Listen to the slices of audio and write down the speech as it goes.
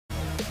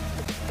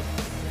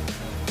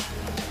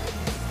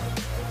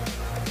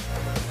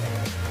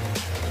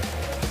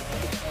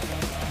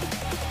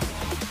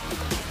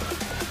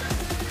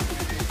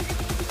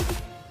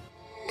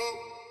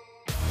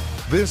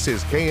This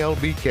is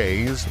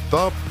KLBK's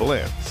The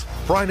Blitz,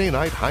 Friday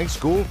night high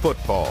school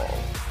football.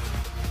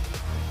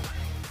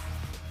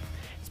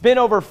 It's been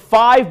over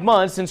 5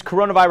 months since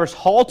coronavirus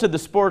halted the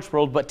sports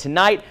world, but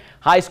tonight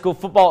high school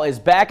football is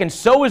back, and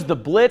so is the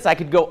Blitz. I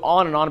could go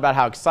on and on about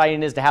how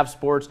exciting it is to have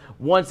sports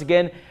once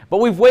again, but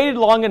we've waited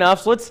long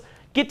enough, so let's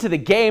get to the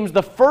games.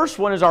 The first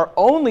one is our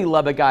only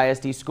Lubbock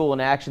ISD school in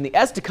action. The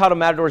Estacado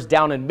Matadors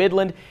down in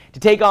Midland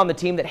to take on the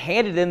team that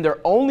handed in their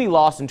only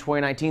loss in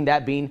 2019,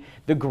 that being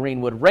the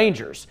Greenwood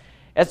Rangers.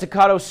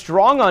 Estacado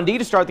strong on D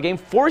to start the game,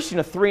 forcing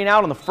a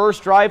 3-and-out on the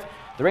first drive.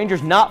 The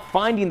Rangers not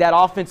finding that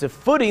offensive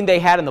footing they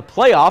had in the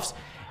playoffs.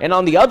 And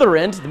on the other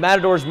end, the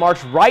Matadors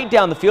marched right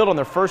down the field on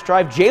their first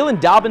drive.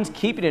 Jalen Dobbins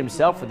keeping it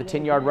himself for the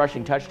 10-yard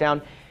rushing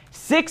touchdown.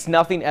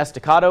 6-0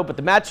 Estacado, but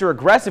the Mats are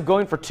aggressive,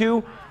 going for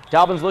two.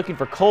 Dobbins looking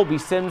for Colby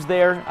Sims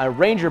there. A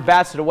Ranger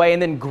bats it away,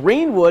 and then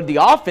Greenwood, the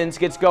offense,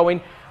 gets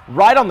going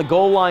right on the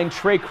goal line.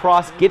 Trey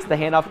Cross gets the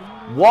handoff,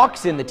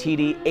 walks in the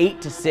TD,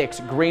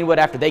 8-6. Greenwood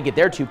after they get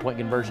their 2-point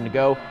conversion to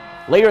go.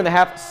 Later in the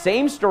half,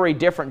 same story,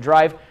 different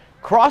drive.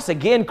 Cross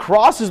again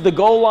crosses the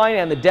goal line,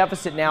 and the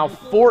deficit now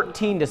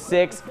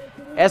 14-6.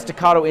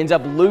 Estacado ends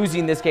up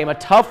losing this game, a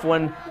tough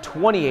one,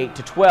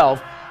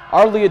 28-12.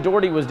 Our Leah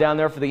Doherty was down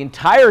there for the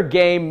entire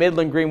game,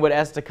 Midland, Greenwood,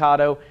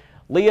 Estacado.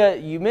 Leah,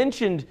 you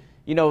mentioned,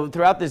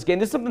 throughout this game,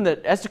 this is something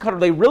that Estacado,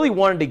 they really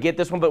wanted to get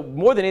this one, but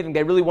more than anything,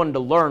 they really wanted to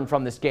learn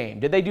from this game.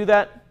 Did they do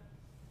that?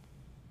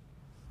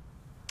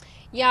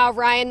 Yeah,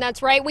 Ryan,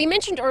 that's right. We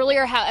mentioned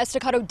earlier how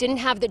Estacado didn't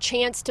have the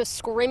chance to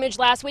scrimmage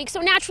last week, so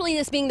naturally,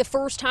 this being the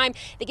first time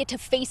they get to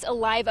face a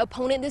live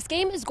opponent, this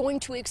game is going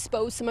to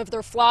expose some of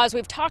their flaws.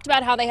 We've talked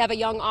about how they have a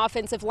young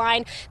offensive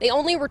line. They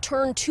only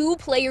return two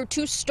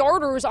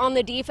starters on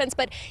the defense,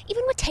 but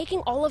even with taking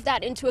all of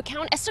that into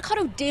account,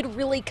 Estacado did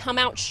really come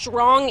out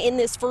strong in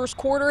this first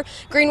quarter.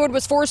 Greenwood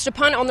was forced to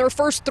punt on their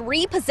first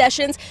 3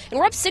 possessions, and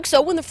we're up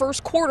 6-0 in the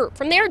first quarter.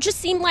 From there, it just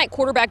seemed like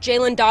quarterback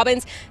Jalen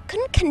Dobbins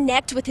couldn't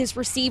connect with his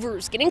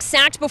receivers, getting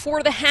sacked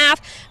before the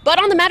half.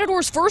 But on the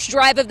Matadors' first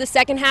drive of the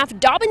second half,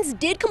 Dobbins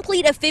did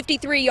complete a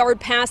 53-yard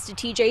pass to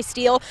TJ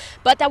Steele,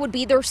 but that would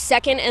be their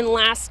second and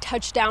last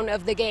touchdown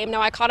of the game. Now,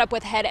 I caught up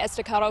with head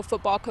Estacado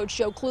football coach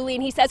Joe Cluley,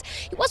 and he says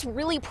he was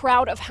really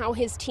proud of how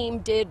his team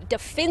did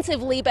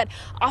defensively, but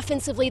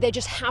offensively, they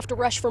just have to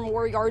rush for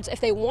more yards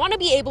if they want to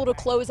be able to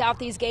close out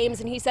these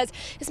games. And he says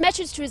his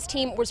message to his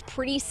team was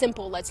pretty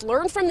simple. Let's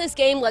learn from this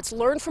game. Let's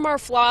learn from our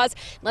flaws.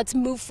 Let's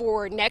move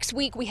forward. Next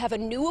week, we have a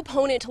new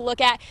opponent to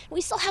look at. We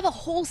still have a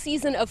whole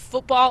season of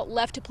football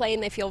left to play,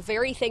 and they feel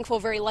very thankful,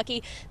 very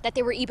lucky that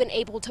they were even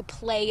able to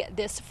play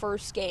this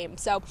first game.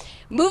 So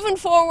moving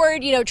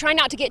forward, try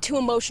not to get too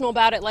emotional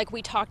about it like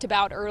we talked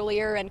about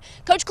earlier. And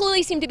Coach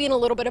Cluley seemed to be in a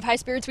little bit of high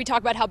spirits. We talked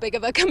about how big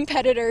of a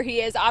competitor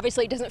he is.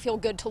 Obviously, it doesn't feel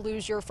good to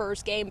lose your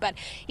first game, but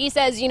he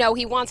says,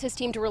 he wants his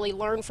team to really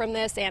learn from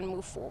this and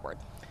move forward.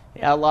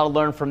 Yeah, a lot to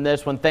learn from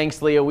this one.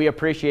 Thanks, Leah. We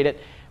appreciate it.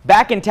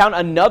 Back in town,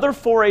 another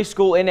 4A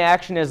school in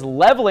action as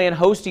Levelland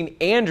hosting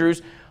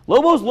Andrews.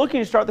 Lobos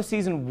looking to start the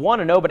season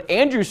 1-0, but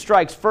Andrews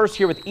strikes first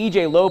here with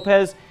E.J.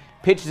 Lopez,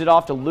 pitches it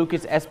off to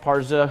Lucas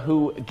Esparza,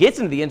 who gets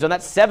into the end zone.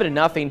 That's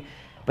 7-0.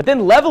 But then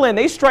Levelland,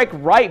 they strike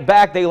right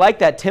back. They like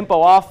that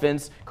tempo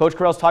offense. Coach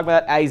Carell's talking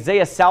about that.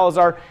 Isaiah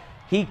Salazar,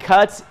 he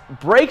cuts,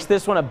 breaks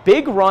this one, a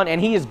big run,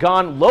 and he is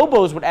gone.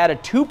 Lobos would add a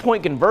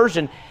 2-point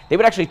conversion. They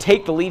would actually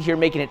take the lead here,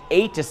 making it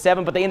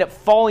 8-7, but they end up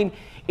falling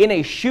in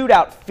a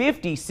shootout,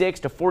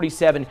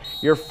 56-47,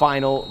 your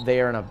final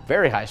there in a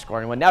very high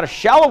scoring one. Now to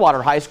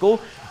Shallowater High School,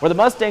 where the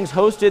Mustangs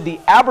hosted the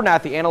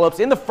Abernathy Antelopes.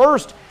 In the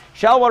first,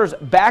 Shallowater's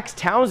backs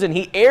Townsend.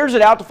 He airs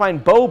it out to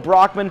find Bo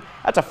Brockman.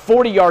 That's a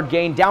 40-yard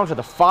gain down to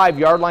the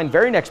 5-yard line.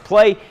 Very next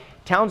play,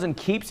 Townsend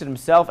keeps it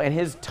himself, and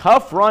his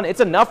tough run, it's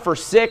enough for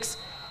 6.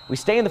 We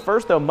stay in the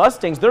first, though.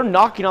 Mustangs, they're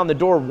knocking on the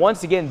door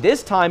once again.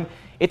 This time,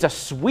 it's a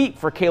sweep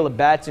for Caleb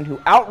Batson, who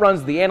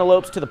outruns the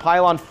Antelopes to the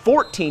pylon,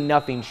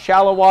 14-0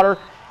 Shallowater.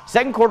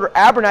 Second quarter,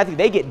 Abernathy,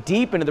 they get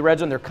deep into the red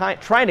zone. They're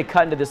trying to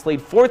cut into this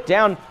lead. Fourth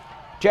down,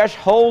 Josh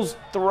Hull's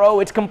throw.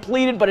 It's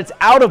completed, but it's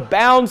out of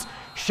bounds.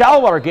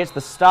 Shallowater gets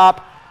the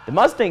stop. The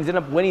Mustangs end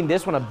up winning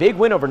this one, a big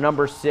win over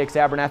number 6,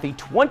 Abernathy,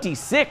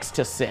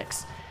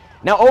 26-6.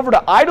 Now over to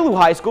Idalou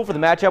High School for the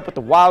matchup with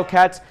the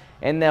Wildcats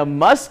and the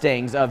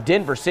Mustangs of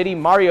Denver City.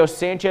 Mario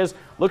Sanchez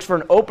looks for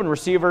an open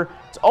receiver.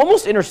 It's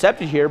almost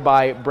intercepted here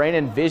by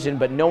Brandon Vision,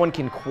 but no one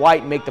can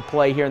quite make the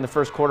play here in the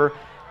first quarter.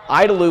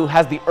 Idalou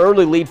has the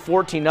early lead,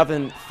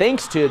 14-0,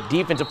 thanks to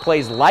defensive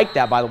plays like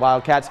that by the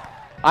Wildcats.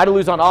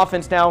 Idalou's on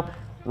offense now.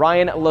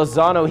 Ryan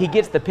Lozano, he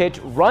gets the pitch,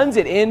 runs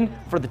it in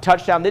for the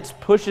touchdown. This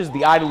pushes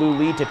the Idalou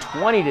lead to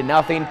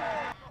 20-0.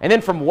 And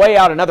then from way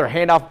out, another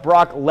handoff.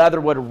 Brock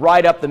Leatherwood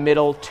right up the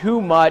middle.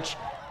 Too much.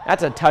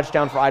 That's a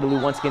touchdown for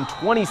Idalou once again,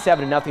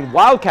 27-0.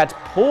 Wildcats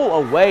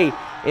pull away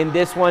in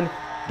this one,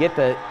 get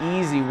the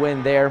easy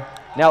win there.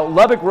 Now,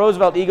 Lubbock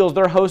Roosevelt Eagles,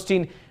 they're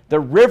hosting the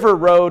River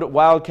Road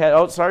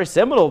Wildcat,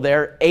 Seminole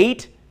there,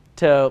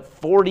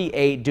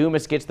 8-48.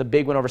 Dumas gets the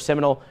big win over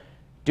Seminole.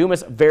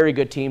 Dumas, very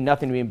good team,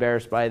 nothing to be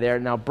embarrassed by there.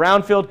 Now,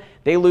 Brownfield,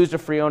 they lose to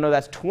Friono.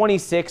 That's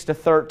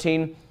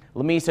 26-13.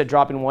 Lamesa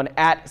dropping one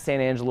at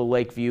San Angelo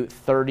Lakeview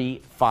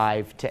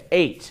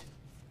 35-8.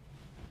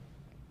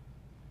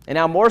 And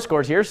now more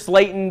scores here.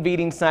 Slayton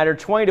beating Snyder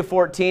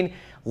 20-14.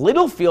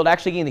 Littlefield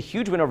actually getting the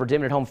huge win over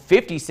Dimon at home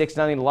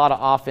 56-0. A lot of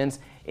offense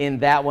in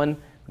that one.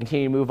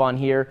 Continue to move on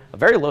here. A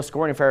very low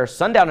scoring affair.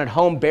 Sundown at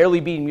home barely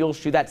beating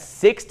Muleshoe. That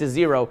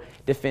 6-0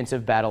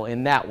 defensive battle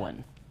in that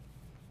one.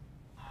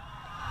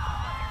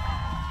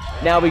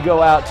 Now we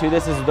go out to,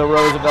 this is the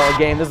Roosevelt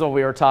game. This is what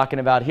we were talking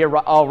about here.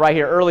 Oh, right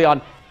here early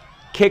on.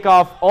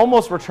 Kickoff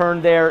almost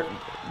returned there.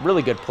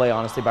 Really good play,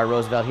 honestly, by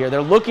Roosevelt here.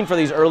 They're looking for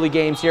these early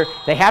games here.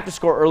 They have to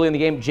score early in the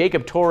game.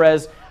 Jacob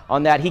Torres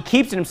on that. He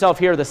keeps it himself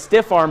here. The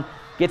stiff arm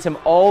gets him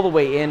all the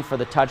way in for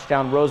the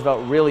touchdown.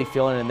 Roosevelt really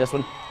feeling it in this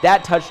one.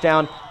 That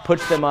touchdown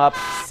puts them up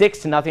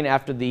 6-0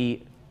 after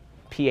the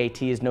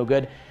PAT is no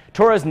good.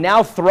 Torres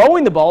now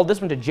throwing the ball.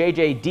 This one to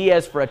J.J.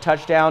 Diaz for a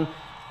touchdown.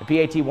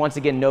 The PAT once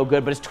again no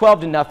good, but it's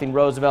 12-0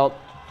 Roosevelt.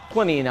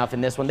 Plenty enough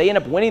in this one. They end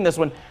up winning this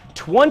one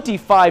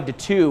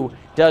 25-2.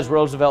 Does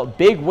Roosevelt.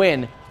 Big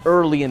win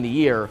early in the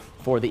year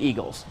for the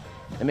Eagles.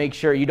 And make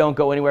sure you don't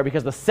go anywhere,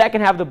 because the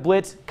second half of the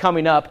Blitz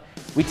coming up,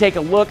 we take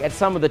a look at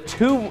some of the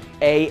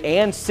 2A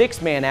and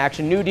 6-man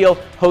action. New Deal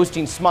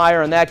hosting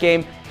Smyer in that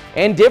game.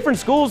 And different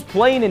schools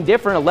playing in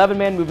different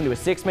 11-man moving to a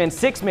 6-man,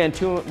 6-man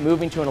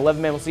moving to an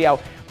 11-man. We'll see how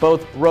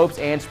both Ropes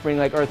and Spring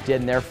Lake Earth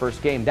did in their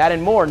first game. That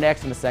and more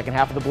next in the second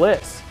half of the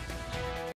Blitz.